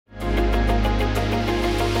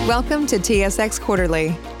Welcome to TSX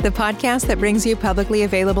Quarterly, the podcast that brings you publicly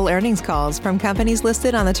available earnings calls from companies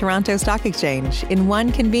listed on the Toronto Stock Exchange in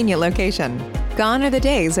one convenient location. Gone are the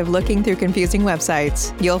days of looking through confusing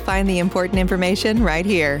websites. You'll find the important information right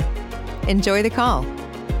here. Enjoy the call.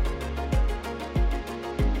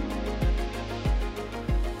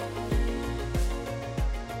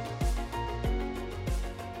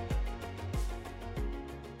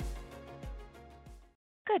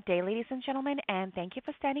 Good day, ladies and gentlemen, and thank you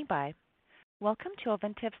for standing by. Welcome to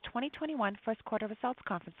Ovintiv's 2021 first quarter results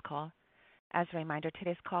conference call. As a reminder,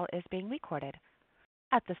 today's call is being recorded.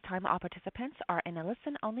 At this time, all participants are in a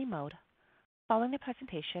listen-only mode. Following the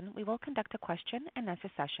presentation, we will conduct a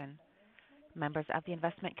question-and-answer session. Members of the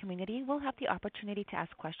investment community will have the opportunity to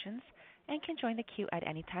ask questions and can join the queue at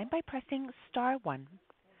any time by pressing star one.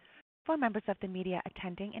 For members of the media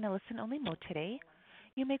attending in a listen-only mode today,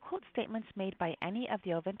 you may quote statements made by any of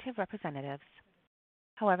the Ovintiv representatives.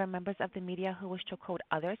 However, members of the media who wish to quote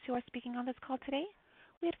others who are speaking on this call today,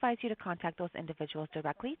 we advise you to contact those individuals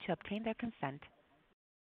directly to obtain their consent.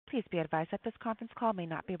 Please be advised that this conference call may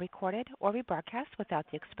not be recorded or rebroadcast without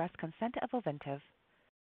the express consent of Ovintiv.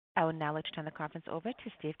 I will now turn the conference over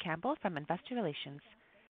to Steve Campbell from Investor Relations.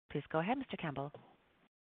 Please go ahead, Mr. Campbell.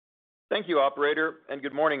 Thank you, operator, and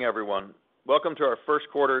good morning, everyone. Welcome to our first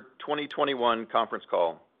quarter 2021 conference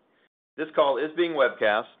call. This call is being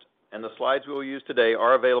webcast, and the slides we will use today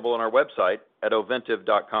are available on our website at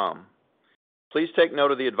ovintiv.com. Please take note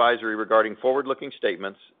of the advisory regarding forward-looking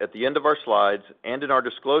statements at the end of our slides and in our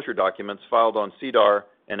disclosure documents filed on SEDAR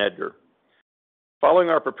and EDGAR. Following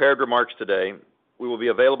our prepared remarks today, we will be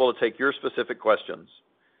available to take your specific questions.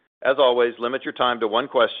 As always, limit your time to one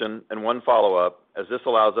question and one follow-up, as this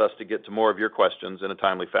allows us to get to more of your questions in a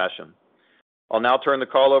timely fashion. I'll now turn the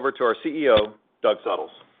call over to our CEO, Doug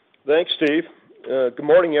Suttles. Thanks, Steve. Good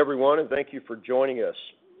morning, everyone, and thank you for joining us.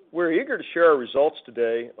 We're eager to share our results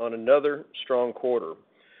today on another strong quarter.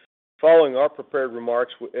 Following our prepared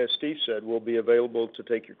remarks, as Steve said, we'll be available to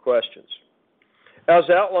take your questions. As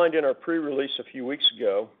outlined in our pre-release a few weeks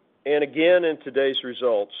ago, and again in today's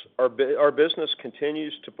results, our business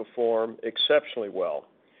continues to perform exceptionally well.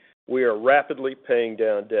 We are rapidly paying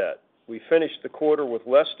down debt. We finished the quarter with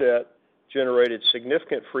less debt, generated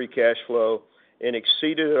significant free cash flow, and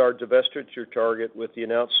exceeded our divestiture target with the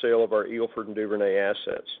announced sale of our Eagle Ford and Duvernay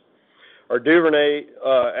assets. Our Duvernay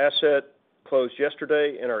asset closed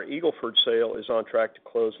yesterday, and our Eagle Ford sale is on track to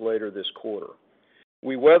close later this quarter.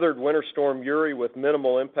 We weathered Winter Storm Uri with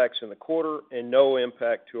minimal impacts in the quarter and no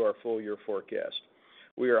impact to our full-year forecast.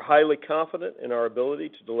 We are highly confident in our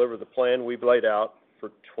ability to deliver the plan we've laid out for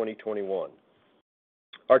 2021.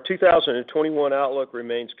 Our 2021 outlook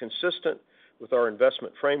remains consistent with our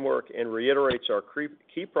investment framework and reiterates our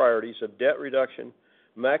key priorities of debt reduction,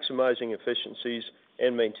 maximizing efficiencies,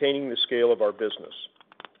 and maintaining the scale of our business.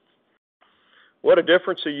 What a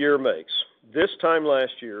difference a year makes. This time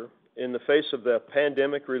last year, in the face of the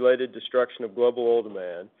pandemic-related destruction of global oil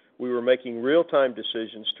demand, we were making real-time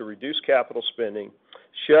decisions to reduce capital spending,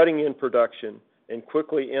 shutting in production, and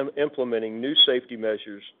quickly implementing new safety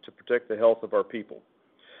measures to protect the health of our people.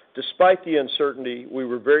 Despite the uncertainty, we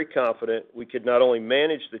were very confident we could not only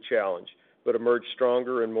manage the challenge, but emerge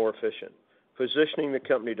stronger and more efficient, positioning the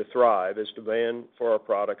company to thrive as demand for our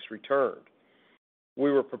products returned.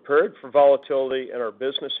 We were prepared for volatility, and our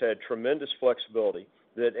business had tremendous flexibility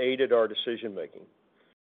that aided our decision-making.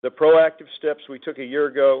 The proactive steps we took a year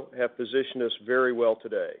ago have positioned us very well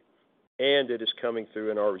today, and it is coming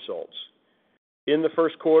through in our results. In the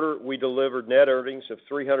first quarter, we delivered net earnings of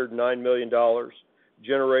 $309 million,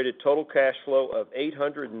 generated total cash flow of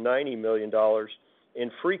 $890 million,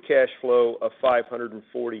 and free cash flow of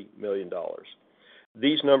 $540 million.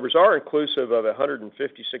 These numbers are inclusive of a $156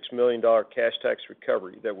 million cash tax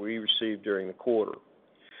recovery that we received during the quarter.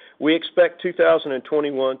 We expect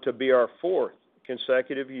 2021 to be our fourth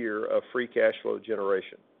consecutive year of free cash flow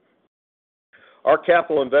generation. Our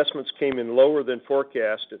capital investments came in lower than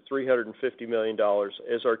forecast at $350 million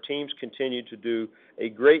as our teams continue to do a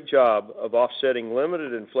great job of offsetting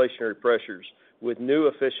limited inflationary pressures with new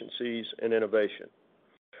efficiencies and innovation.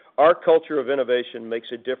 Our culture of innovation makes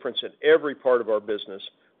a difference in every part of our business,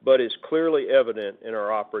 but is clearly evident in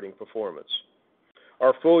our operating performance.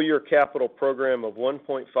 Our full-year capital program of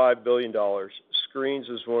 $1.5 billion screens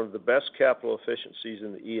as one of the best capital efficiencies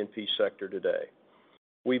in the E&P sector today.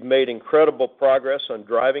 We've made incredible progress on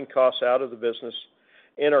driving costs out of the business,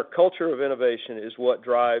 and our culture of innovation is what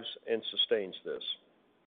drives and sustains this.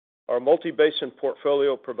 Our multi-basin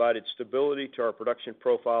portfolio provided stability to our production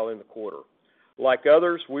profile in the quarter. Like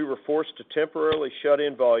others, we were forced to temporarily shut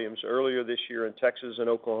in volumes earlier this year in Texas and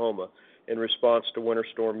Oklahoma in response to Winter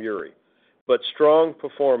Storm Uri. But strong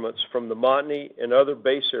performance from the Montney and other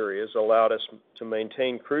base areas allowed us to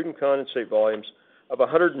maintain crude and condensate volumes of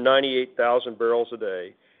 198,000 barrels a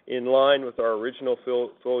day, in line with our original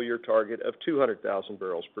full-year target of 200,000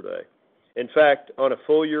 barrels per day. In fact, on a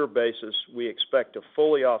full-year basis, we expect to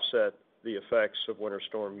fully offset the effects of Winter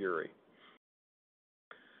Storm Uri.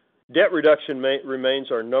 Debt reduction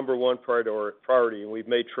remains our number one priority, and we've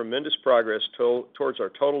made tremendous progress towards our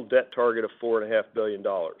total debt target of $4.5 billion.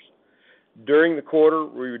 During the quarter,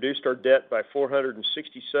 we reduced our debt by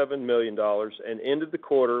 $467 million and ended the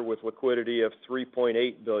quarter with liquidity of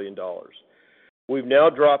 $3.8 billion. We've now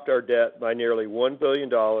dropped our debt by nearly $1 billion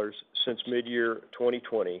since mid-year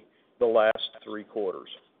 2020, the last 3 quarters.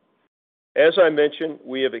 As I mentioned,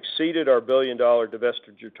 we have exceeded our billion-dollar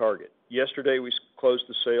divestiture target. Yesterday, we closed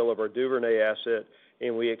the sale of our Duvernay asset,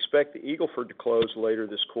 and we expect the Eagle Ford to close later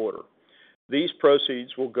this quarter. These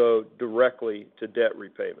proceeds will go directly to debt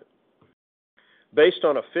repayment. Based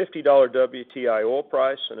on a $50 WTI oil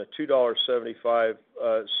price and a $2.75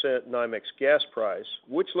 NYMEX gas price,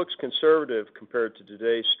 which looks conservative compared to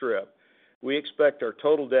today's strip, we expect our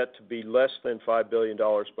total debt to be less than $5 billion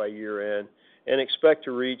by year-end and expect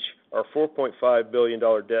to reach our $4.5 billion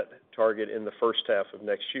debt target in the first half of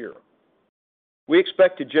next year. We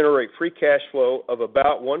expect to generate free cash flow of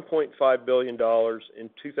about $1.5 billion in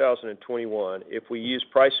 2021 if we use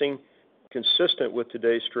pricing consistent with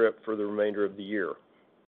today's strip for the remainder of the year.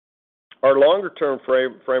 Our longer-term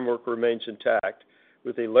framework remains intact,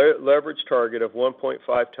 with a leverage target of 1.5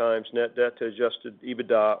 times net debt to adjusted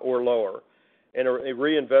EBITDA or lower, and a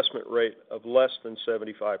reinvestment rate of less than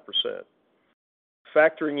 75%.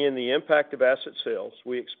 Factoring in the impact of asset sales,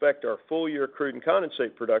 we expect our full-year crude and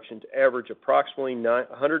condensate production to average approximately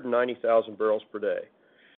 190,000 barrels per day.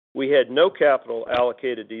 We had no capital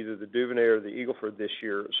allocated to either the Duvernay or the Eagle Ford this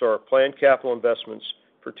year, so our planned capital investments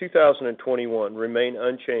for 2021 remain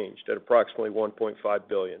unchanged at approximately $1.5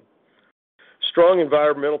 billion. Strong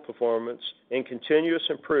environmental performance and continuous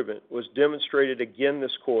improvement was demonstrated again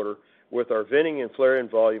this quarter, with our venting and flaring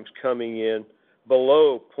volumes coming in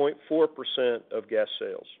below 0.4% of gas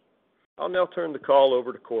sales. I'll now turn the call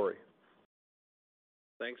over to Corey.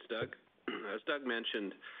 Thanks, Doug. As Doug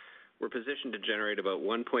mentioned, we're positioned to generate about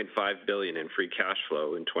 $1.5 billion in free cash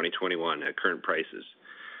flow in 2021 at current prices.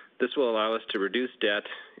 This will allow us to reduce debt,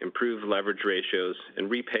 improve leverage ratios, and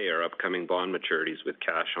repay our upcoming bond maturities with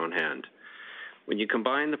cash on hand. When you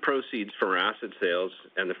combine the proceeds from our asset sales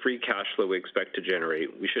and the free cash flow we expect to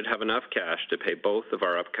generate, we should have enough cash to pay both of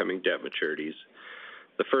our upcoming debt maturities,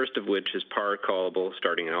 the first of which is par callable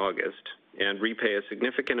starting in August, and repay a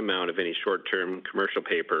significant amount of any short-term commercial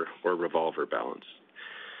paper or revolver balance.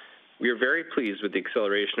 We are very pleased with the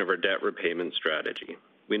acceleration of our debt repayment strategy.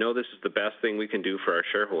 We know this is the best thing we can do for our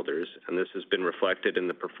shareholders, and this has been reflected in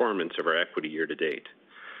the performance of our equity year to date.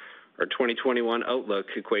 Our 2021 outlook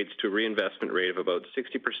equates to a reinvestment rate of about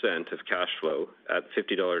 60% of cash flow at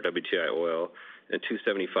 $50 WTI oil and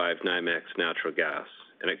 $2.75 NYMEX natural gas.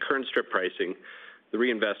 And at current strip pricing, the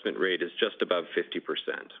reinvestment rate is just above 50%.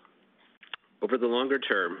 Over the longer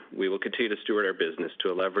term, we will continue to steward our business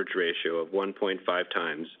to a leverage ratio of 1.5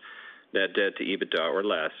 times net debt to EBITDA or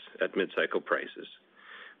less at mid-cycle prices.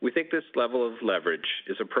 We think this level of leverage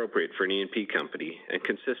is appropriate for an E&P company and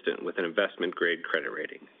consistent with an investment-grade credit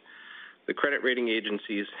rating. The credit rating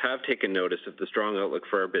agencies have taken notice of the strong outlook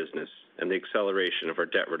for our business and the acceleration of our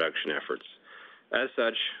debt reduction efforts. As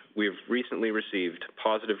such, we've recently received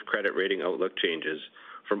positive credit rating outlook changes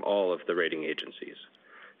from all of the rating agencies.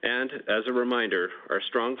 And as a reminder, our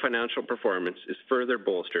strong financial performance is further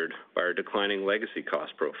bolstered by our declining legacy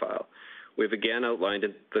cost profile. We've again outlined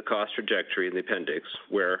the cost trajectory in the appendix,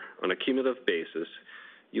 where, on a cumulative basis,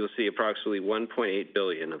 you'll see approximately $1.8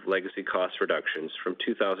 billion of legacy cost reductions from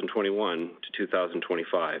 2021 to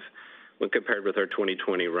 2025 when compared with our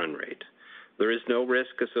 2020 run rate. There is no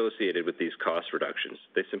risk associated with these cost reductions.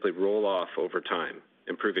 They simply roll off over time,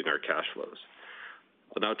 improving our cash flows.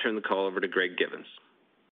 I'll now turn the call over to Greg Givens.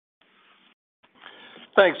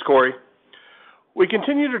 Thanks, Corey. We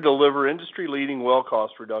continue to deliver industry-leading well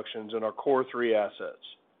cost reductions in our core 3 assets.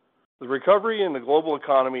 The recovery in the global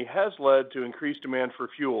economy has led to increased demand for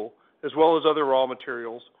fuel, as well as other raw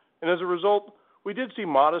materials, and as a result, we did see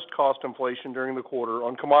modest cost inflation during the quarter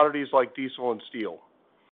on commodities like diesel and steel.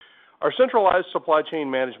 Our centralized supply chain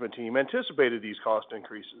management team anticipated these cost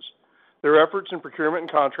increases. Their efforts in procurement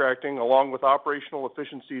and contracting, along with operational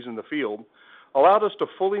efficiencies in the field, allowed us to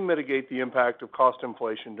fully mitigate the impact of cost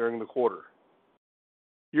inflation during the quarter.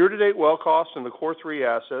 Year-to-date well costs in the Core 3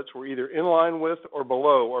 assets were either in line with or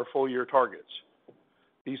below our full-year targets.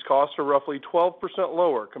 These costs are roughly 12%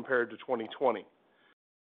 lower compared to 2020.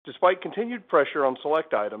 Despite continued pressure on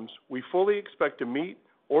select items, we fully expect to meet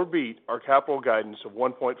or beat our capital guidance of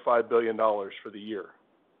 $1.5 billion for the year.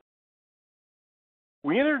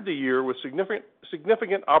 We entered the year with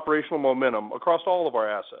significant operational momentum across all of our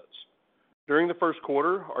assets. During the first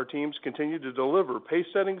quarter, our teams continued to deliver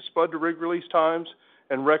pace-setting spud-to-rig release times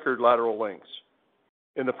and record lateral lengths.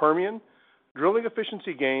 In the Permian, drilling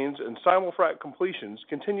efficiency gains and simul-frac completions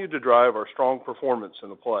continued to drive our strong performance in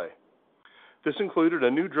the play. This included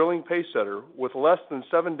a new drilling pace setter with less than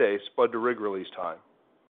 7-day spud-to-rig release time.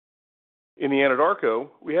 In the Anadarko,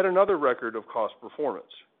 we had another record of cost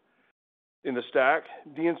performance. In the STACK,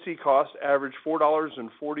 D&C costs averaged $440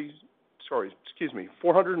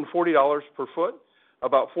 per foot,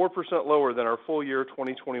 about 4% lower than our full year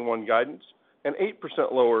 2021 guidance and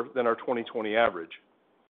 8% lower than our 2020 average.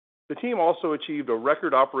 The team also achieved a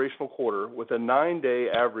record operational quarter with a 9-day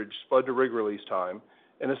average spud-to-rig release time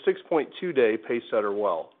and a 6.2-day pace setter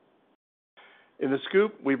well. In the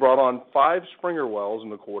SCOOP, we brought on 5 Springer wells in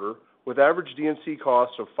the quarter with average D&C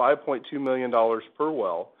costs of $5.2 million per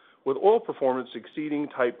well, with oil performance exceeding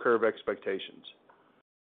type curve expectations.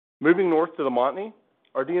 Moving north to the Montney,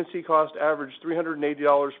 our D&C cost averaged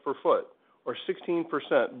 $380 per foot, or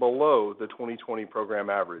 16% below the 2020 program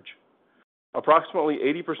average. Approximately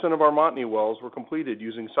 80% of our Montney wells were completed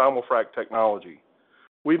using simul-frac technology.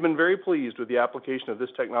 We've been very pleased with the application of this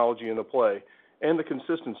technology in the play and the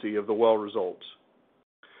consistency of the well results.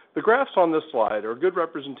 The graphs on this slide are a good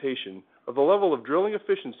representation of the level of drilling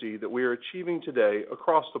efficiency that we are achieving today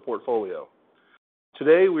across the portfolio.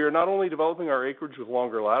 Today, we are not only developing our acreage with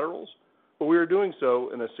longer laterals, but we are doing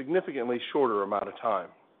so in a significantly shorter amount of time.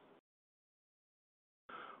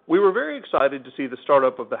 We were very excited to see the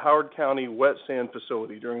startup of the Howard County wet sand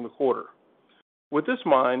facility during the quarter. With this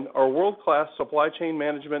mine, our world-class supply chain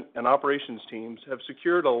management and operations teams have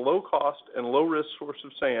secured a low-cost and low-risk source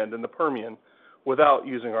of sand in the Permian without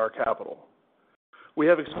using our capital. We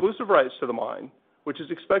have exclusive rights to the mine, which is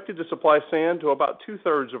expected to supply sand to about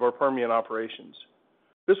 2/3 of our Permian operations.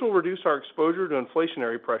 This will reduce our exposure to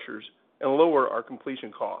inflationary pressures and lower our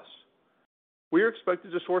completion costs. We are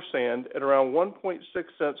expected to source sand at around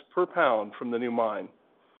 1.6 cents per pound from the new mine.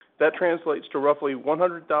 That translates to roughly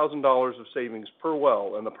 $100,000 of savings per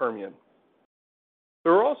well in the Permian.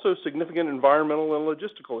 There are also significant environmental and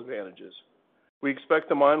logistical advantages. We expect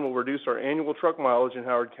the mine will reduce our annual truck mileage in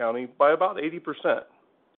Howard County by about 80%.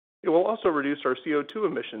 It will also reduce our CO2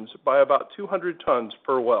 emissions by about 200 tons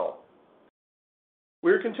per well.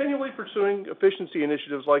 We are continually pursuing efficiency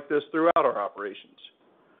initiatives like this throughout our operations.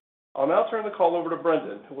 I'll now turn the call over to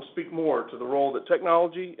Brendan, who will speak more to the role that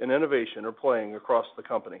technology and innovation are playing across the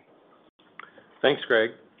company. Thanks,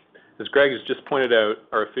 Greg. As Greg has just pointed out,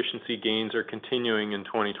 our efficiency gains are continuing in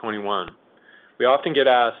 2021. We often get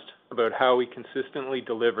asked about how we consistently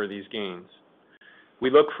deliver these gains. We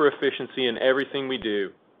look for efficiency in everything we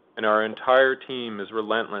do, and our entire team is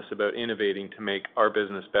relentless about innovating to make our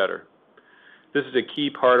business better. This is a key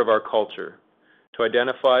part of our culture, to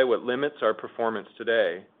identify what limits our performance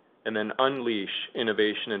today and then unleash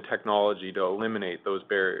innovation and technology to eliminate those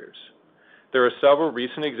barriers. There are several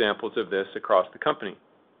recent examples of this across the company.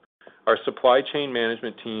 Our supply chain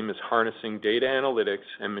management team is harnessing data analytics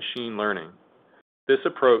and machine learning. This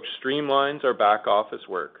approach streamlines our back office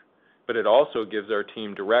work, but it also gives our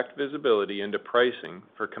team direct visibility into pricing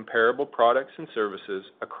for comparable products and services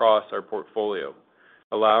across our portfolio,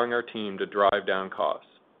 allowing our team to drive down costs.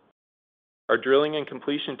 Our drilling and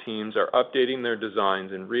completion teams are updating their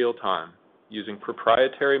designs in real time using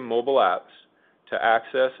proprietary mobile apps to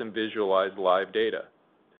access and visualize live data.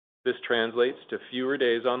 This translates to fewer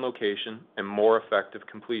days on location and more effective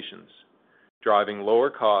completions, driving lower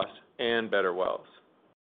costs and better wells.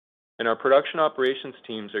 And our production operations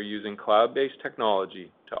teams are using cloud-based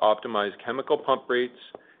technology to optimize chemical pump rates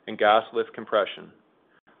and gas lift compression.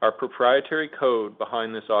 Our proprietary code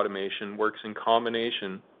behind this automation works in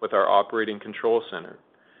combination with our operating control center,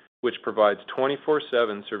 which provides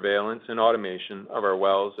 24/7 surveillance and automation of our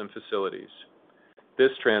wells and facilities.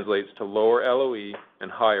 This translates to lower LOE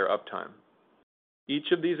and higher uptime.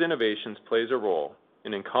 Each of these innovations plays a role,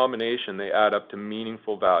 and in combination they add up to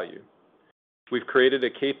meaningful value. We've created a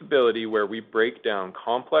capability where we break down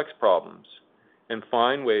complex problems and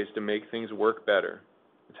find ways to make things work better.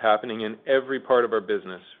 It's happening in every part of our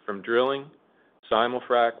business, from drilling,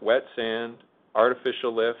 simul-frac, wet sand,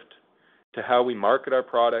 artificial lift, to how we market our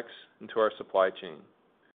products and to our supply chain.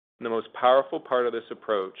 And the most powerful part of this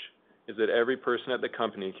approach is that every person at the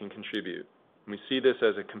company can contribute. We see this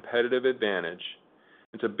as a competitive advantage.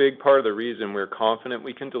 It's a big part of the reason we're confident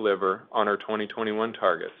we can deliver on our 2021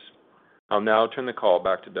 targets. I'll now turn the call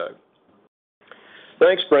back to Doug.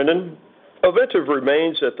 Thanks, Brendan. Ovintiv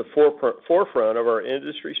remains at the forefront of our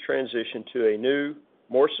industry's transition to a new,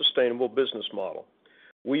 more sustainable business model.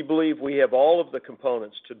 We believe we have all of the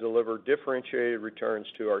components to deliver differentiated returns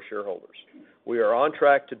to our shareholders. We are on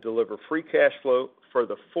track to deliver free cash flow for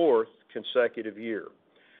the 4th consecutive year.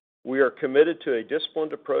 We are committed to a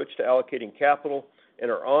disciplined approach to allocating capital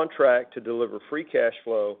and are on track to deliver free cash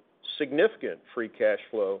flow, significant free cash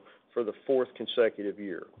flow, for the 4th consecutive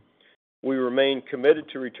year. We remain committed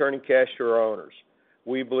to returning cash to our owners.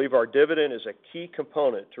 We believe our dividend is a key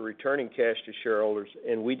component to returning cash to shareholders,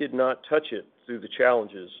 and we did not touch it through the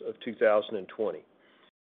challenges of 2020.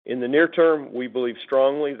 In the near term, we believe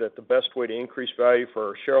strongly that the best way to increase value for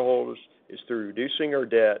our shareholders is through reducing our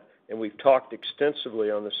debt, and we've talked extensively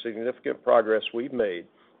on the significant progress we've made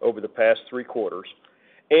over the past 3 quarters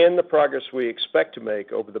and the progress we expect to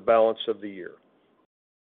make over the balance of the year.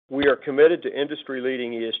 We are committed to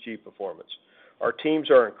industry-leading ESG performance. Our teams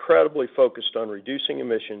are incredibly focused on reducing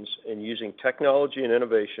emissions and using technology and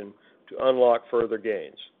innovation to unlock further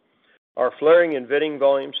gains. Our flaring and venting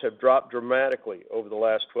volumes have dropped dramatically over the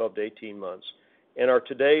last 12 to 18 months and are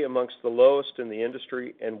today amongst the lowest in the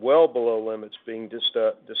industry and well below limits being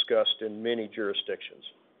discussed in many jurisdictions.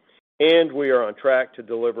 And we are on track to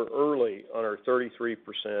deliver early on our 33%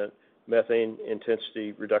 methane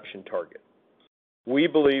intensity reduction target. We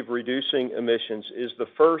believe reducing emissions is the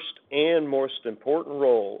first and most important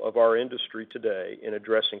role of our industry today in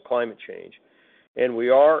addressing climate change, and we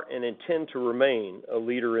are and intend to remain a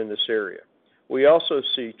leader in this area. We also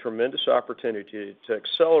see tremendous opportunity to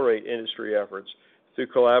accelerate industry efforts through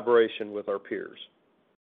collaboration with our peers.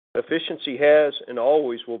 Efficiency has and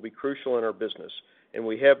always will be crucial in our business, and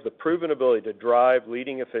we have the proven ability to drive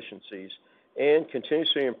leading efficiencies and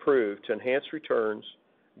continuously improve to enhance returns,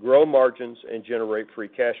 grow margins, and generate free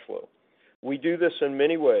cash flow. We do this in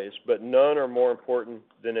many ways, but none are more important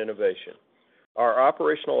than innovation. Our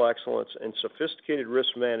operational excellence and sophisticated risk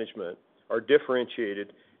management are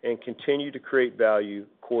differentiated and continue to create value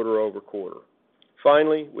quarter over quarter.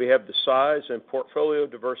 Finally, we have the size and portfolio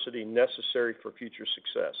diversity necessary for future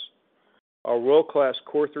success. Our world-class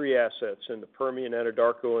Core 3 assets in the Permian,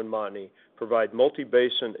 Anadarko, and Montney provide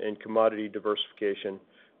multi-basin and commodity diversification,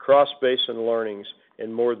 cross-basin learnings,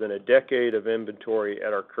 and more than a decade of inventory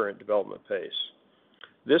at our current development pace.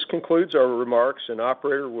 This concludes our remarks, and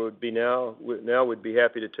operator would be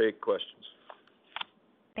happy to take questions.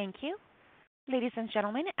 Thank you. Ladies and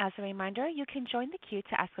gentlemen, as a reminder, you can join the queue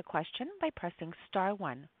to ask a question by pressing star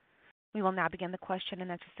 1. We will now begin the question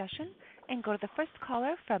and answer session and go to the first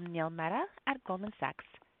caller from Neil Mehta at Goldman Sachs.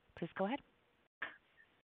 Please go ahead.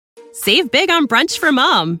 Save big on brunch for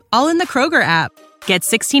mom, all in the Kroger app. Get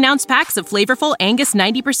 16-ounce packs of flavorful Angus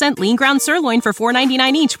 90% lean ground sirloin for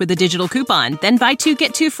 $4.99 each with a digital coupon. Then buy 2,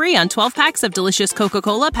 get 2 free on 12 packs of delicious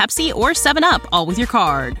Coca-Cola, Pepsi, or 7-Up, all with your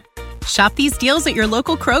card. Shop these deals at your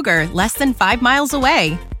local Kroger, less than 5 miles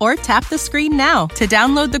away. Or tap the screen now to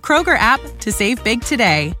download the Kroger app to save big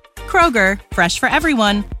today. Kroger, fresh for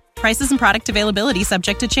everyone. Prices and product availability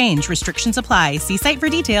subject to change. Restrictions apply. See site for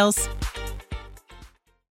details.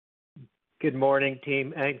 Good morning,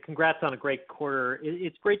 team, and congrats on a great quarter.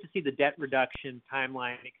 It's great to see the debt reduction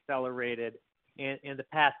timeline accelerated and the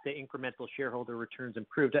path to incremental shareholder returns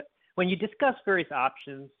improved. When you discuss various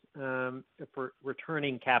options for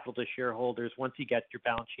returning capital to shareholders once you get your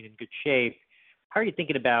balance sheet in good shape, how are you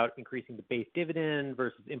thinking about increasing the base dividend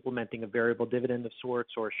versus implementing a variable dividend of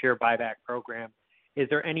sorts or a share buyback program? Is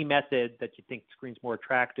there any method that you think screens more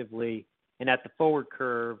attractively? And at the forward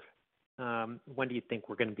curve, when do you think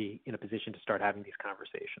we're going to be in a position to start having these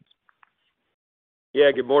conversations?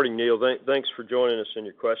 Yeah, good morning, Neil. Thanks for joining us in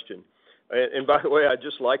your question. And by the way, I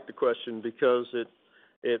just like the question because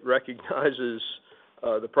it recognizes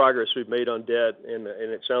the progress we've made on debt, and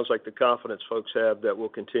it sounds like the confidence folks have that we'll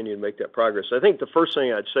continue to make that progress. I think the first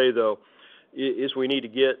thing I'd say, though, is we need to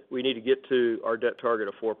get to our debt target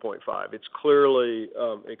of 4.5. It's clearly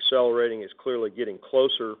accelerating. It's clearly getting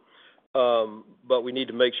closer. But we need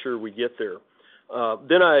to make sure we get there.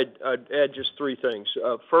 Then I'd add just 3 things.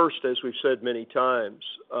 First, as we've said many times,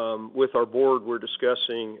 with our board, we're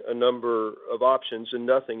discussing a number of options, and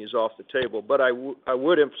nothing is off the table. But I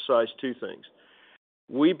would emphasize 2 things.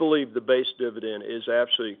 We believe the base dividend is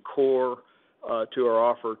absolutely core to our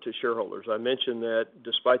offer to shareholders. I mentioned that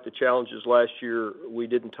despite the challenges last year, we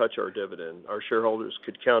didn't touch our dividend. Our shareholders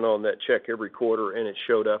could count on that check every quarter, and it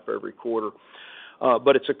showed up every quarter.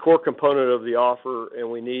 But it's a core component of the offer, and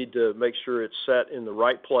we need to make sure it's set in the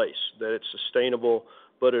right place, that it's sustainable,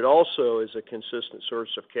 but it also is a consistent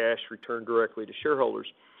source of cash returned directly to shareholders.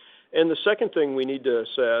 And the second thing we need to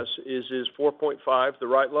assess is 4.5 the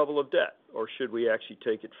right level of debt, or should we actually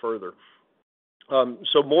take it further?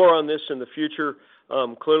 So more on this in the future.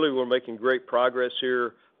 Clearly, we're making great progress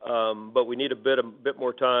here, but we need a bit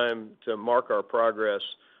more time to mark our progress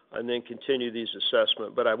and then continue these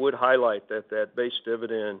assessments. But I would highlight that base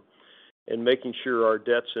dividend and making sure our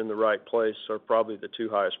debt's in the right place are probably the two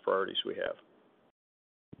highest priorities we have.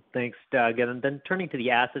 Thanks, Doug. And then turning to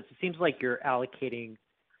the assets, it seems like you're allocating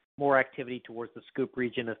more activity towards the SCOOP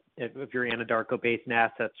region of your Anadarko Basin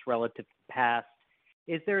assets relative to the past.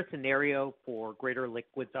 Is there a scenario for greater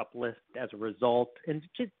liquids uplift as a result? And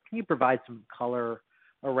just, can you provide some color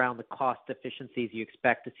around the cost efficiencies you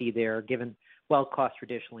expect to see there, given well costs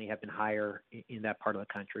traditionally have been higher in that part of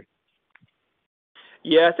the country?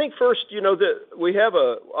 Yeah, I think first, that we have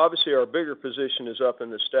obviously our bigger position is up in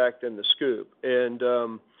the STACK than the SCOOP,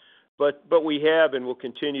 and but we have and will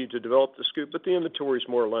continue to develop the SCOOP, but the inventory is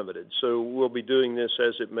more limited, so we'll be doing this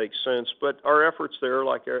as it makes sense. But our efforts there,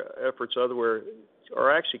 like our efforts elsewhere, are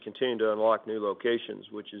actually continuing to unlock new locations,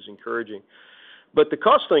 which is encouraging. But the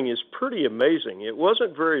cost thing is pretty amazing. It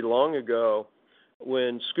wasn't very long ago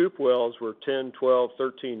when SCOOP wells were $10, $12,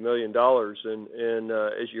 $13 million, and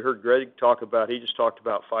as you heard Greg talk about, he just talked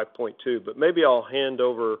about 5.2. But maybe I'll hand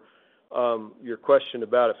over your question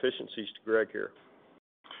about efficiencies to Greg here.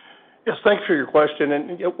 Yes, thanks for your question.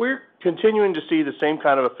 And we're continuing to see the same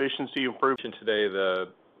kind of efficiency improvement today,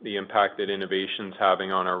 the impact that innovation's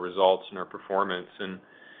having on our results and our performance. And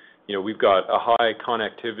we've got a high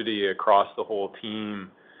connectivity across the whole team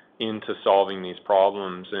into solving these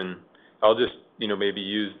problems. And I'll just maybe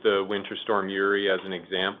use the Winter Storm Uri as an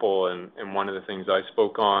example. And one of the things I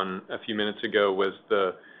spoke on a few minutes ago was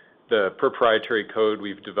the proprietary code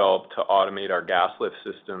we've developed to automate our gas lift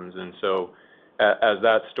systems. And so as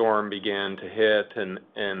that storm began to hit and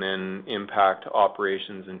then impact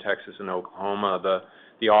operations in Texas and Oklahoma,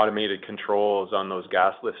 the automated controls on those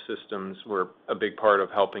gas lift systems were a big part of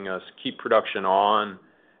helping us keep production on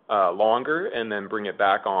longer and then bring it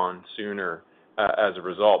back on sooner as a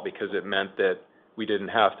result, because it meant that we didn't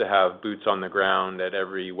have to have boots on the ground at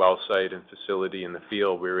every well site and facility in the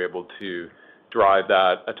field. We were able to drive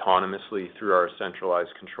that autonomously through our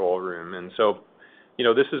centralized control room. And so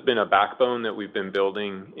this has been a backbone that we've been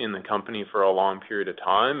building in the company for a long period of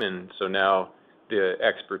time, and so now the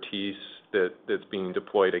expertise that's being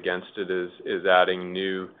deployed against it is adding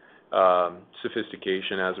new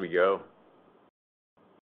sophistication as we go.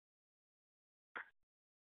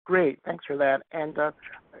 Great, thanks for that. And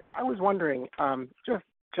I was wondering,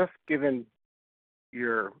 just given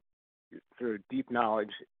your sort of deep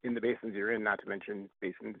knowledge in the basins you're in, not to mention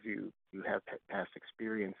basins you have past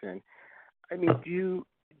experience in, I mean, do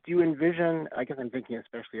you envision, I guess I'm thinking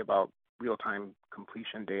especially about real-time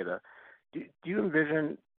completion data, do you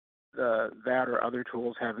envision that or other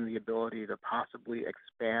tools having the ability to possibly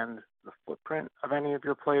expand the footprint of any of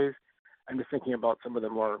your plays? I'm just thinking about some of the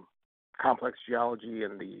more complex geology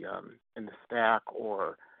in the STACK,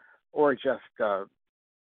 or just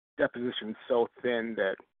depositions so thin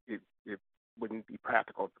that it wouldn't be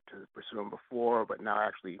practical to pursue them before, but now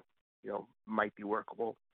actually might be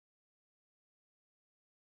workable.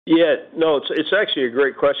 Yeah, no, it's actually a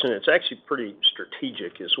great question. It's actually pretty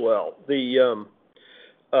strategic as well. The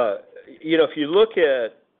if you look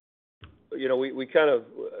at, we kind of,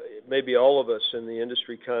 maybe all of us in the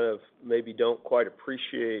industry kind of maybe don't quite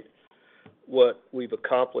appreciate what we've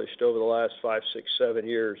accomplished over the last 5, 6, 7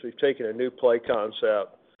 years. We've taken a new play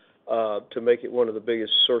concept to make it one of the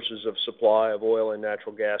biggest sources of supply of oil and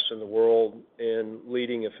natural gas in the world, and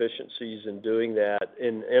leading efficiencies in doing that,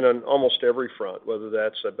 and on almost every front, whether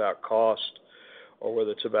that's about cost or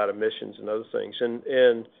whether it's about emissions and other things.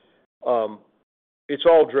 And it's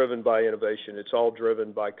all driven by innovation. It's all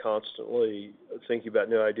driven by constantly thinking about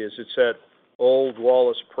new ideas. It's that old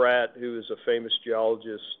Wallace Pratt, who is a famous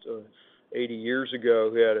geologist 80 years ago,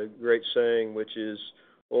 who had a great saying, which is,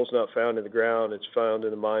 oil's not found in the ground, it's found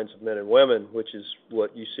in the minds of men and women, which is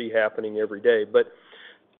what you see happening every day. But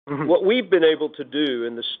what we've been able to do,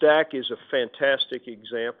 and the STACK is a fantastic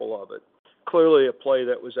example of it, clearly a play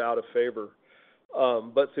that was out of favor.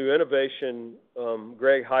 But through innovation,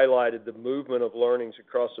 Greg highlighted the movement of learnings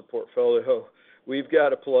across the portfolio. We've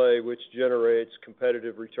got a play which generates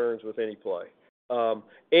competitive returns with any play.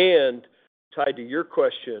 And tied to your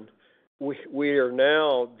question, we are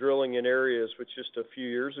now drilling in areas which just a few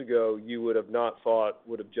years ago you would have not thought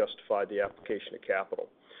would have justified the application of capital.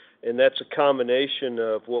 And that's a combination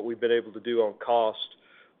of what we've been able to do on cost.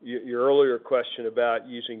 Your earlier question about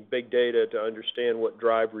using big data to understand what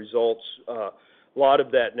drive results, a lot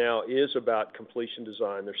of that now is about completion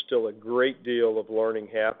design. There's still a great deal of learning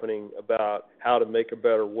happening about how to make a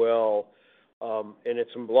better well, and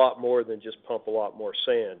it's a lot more than just pump a lot more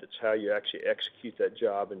sand. It's how you actually execute that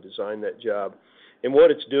job and design that job. And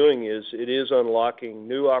what it's doing is it is unlocking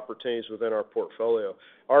new opportunities within our portfolio.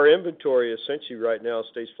 Our inventory essentially right now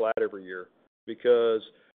stays flat every year because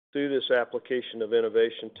through this application of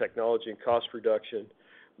innovation, technology, and cost reduction,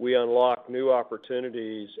 we unlock new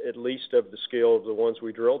opportunities, at least of the scale of the ones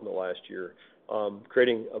we drilled in the last year,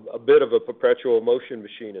 creating a bit of a perpetual motion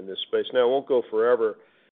machine in this space. Now, it won't go forever,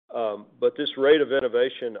 but this rate of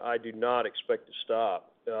innovation I do not expect to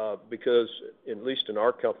stop because, at least in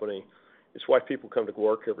our company, it's why people come to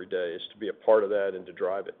work every day, is to be a part of that and to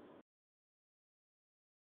drive it.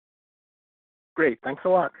 Great. Thanks a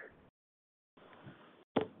lot.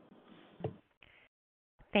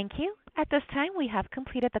 Thank you. At this time, we have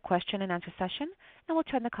completed the question and answer session, and we'll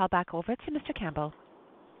turn the call back over to Mr. Campbell.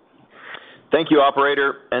 Thank you,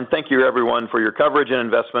 operator, and thank you, everyone, for your coverage and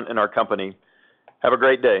investment in our company. Have a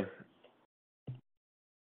great day.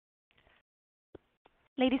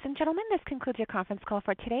 Ladies and gentlemen, this concludes your conference call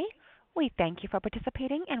for today. We thank you for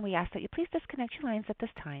participating, and we ask that you please disconnect your lines at this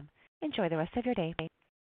time. Enjoy the rest of your day.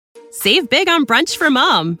 Save big on brunch for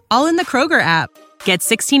mom, all in the Kroger app. Get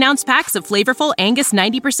 16-ounce packs of flavorful Angus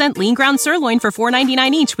 90% lean ground sirloin for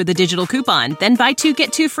 $4.99 each with a digital coupon. Then buy 2,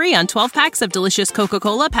 get 2 free on 12 packs of delicious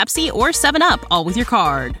Coca-Cola, Pepsi, or 7-Up, all with your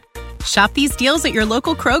card. Shop these deals at your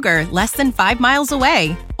local Kroger, less than 5 miles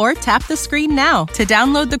away. Or tap the screen now to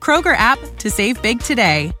download the Kroger app to save big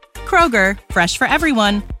today. Kroger, fresh for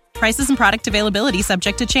everyone. Prices and product availability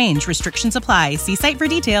subject to change. Restrictions apply. See site for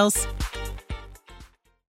details.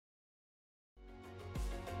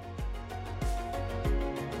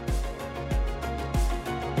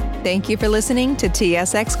 Thank you for listening to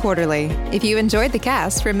TSX Quarterly. If you enjoyed the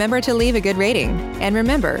cast, remember to leave a good rating. And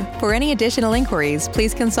remember, for any additional inquiries,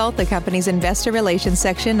 please consult the company's investor relations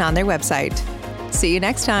section on their website. See you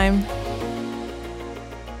next time.